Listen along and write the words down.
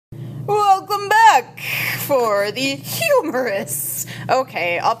back for the humerus.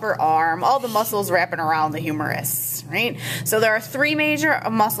 Okay, upper arm, all the muscles wrapping around the humerus, right? So there are 3 major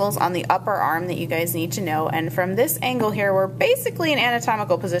muscles on the upper arm that you guys need to know, and from this angle here, we're basically in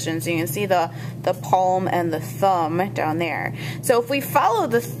anatomical position, so you can see the palm and the thumb down there. So if we follow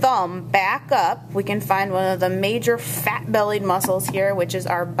the thumb back up, we can find one of the major fat-bellied muscles here, which is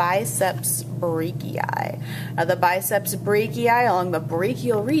our biceps brachii. The biceps brachii along the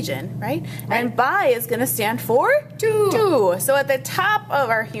brachial region, right? And bi is going to stand for 2. So at the top of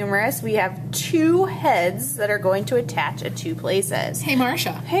our humerus, we have 2 heads that are going to attach at 2 places. Hey,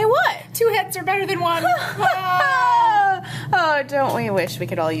 Marsha. Hey, what? 2 heads are better than 1. Oh, don't we wish we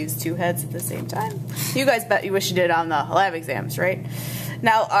could all use 2 heads at the same time? You guys bet you wish you did on the lab exams, right?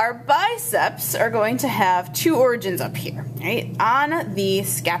 Now, our biceps are going to have 2 origins up here, right, on the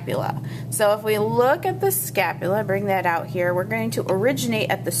scapula. So if we look at the scapula, bring that out here, we're going to originate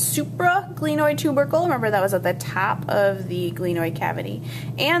at the supraglenoid tubercle. Remember, that was at the top of the glenoid cavity,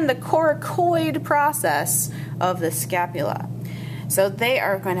 and the coracoid process of the scapula. So they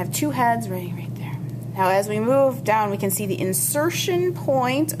are going to have 2 heads right there. Now, as we move down, we can see the insertion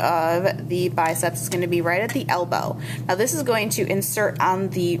point of the biceps is going to be right at the elbow. Now, this is going to insert on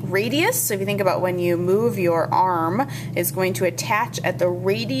the radius. So if you think about when you move your arm, it's going to attach at the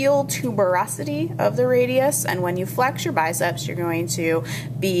radial tuberosity of the radius. And when you flex your biceps, you're going to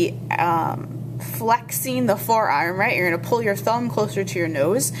be flexing the forearm, right? You're going to pull your thumb closer to your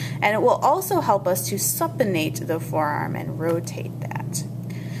nose. And it will also help us to supinate the forearm and rotate that.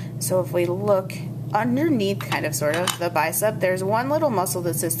 So if we look underneath, kind of, sort of, the bicep, there's one little muscle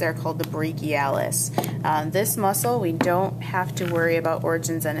that sits there called the brachialis. This muscle, we don't have to worry about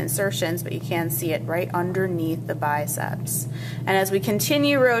origins and insertions, but you can see it right underneath the biceps. And as we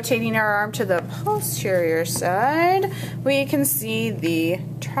continue rotating our arm to the posterior side, we can see the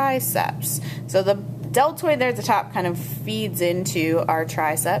triceps. So the deltoid there at the top kind of feeds into our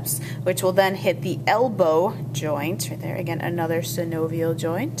triceps, which will then hit the elbow joint. Right there, again, another synovial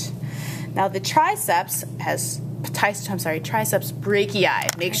joint. Now the triceps has, triceps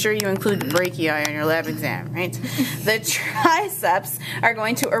brachii. Make sure you include brachii on your lab exam, right? The triceps are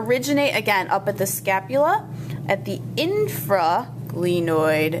going to originate, again, up at the scapula, at the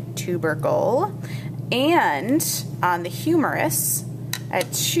infraglenoid tubercle, and on the humerus,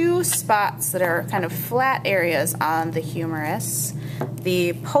 at 2 spots that are kind of flat areas on the humerus,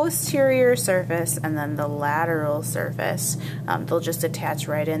 the posterior surface and then the lateral surface. They'll just attach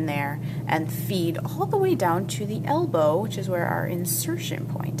right in there and feed all the way down to the elbow, which is where our insertion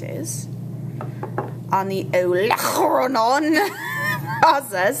point is, on the olecranon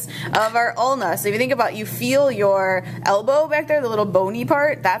process of our ulna. So if you think about, you feel your elbow back there, the little bony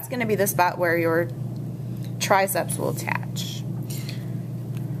part, that's going to be the spot where your triceps will attach.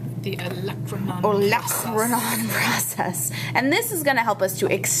 The olecranon process. And this is going to help us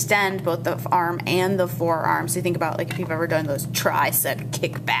to extend both the arm and the forearm. So you think about, like, if you've ever done those tricep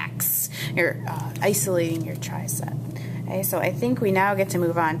kickbacks, you're isolating your tricep. Okay, so I think we now get to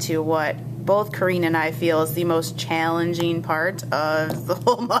move on to what both Corine and I feel is the most challenging part of the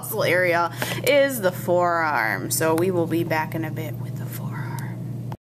whole muscle area, is the forearm. So we will be back in a bit with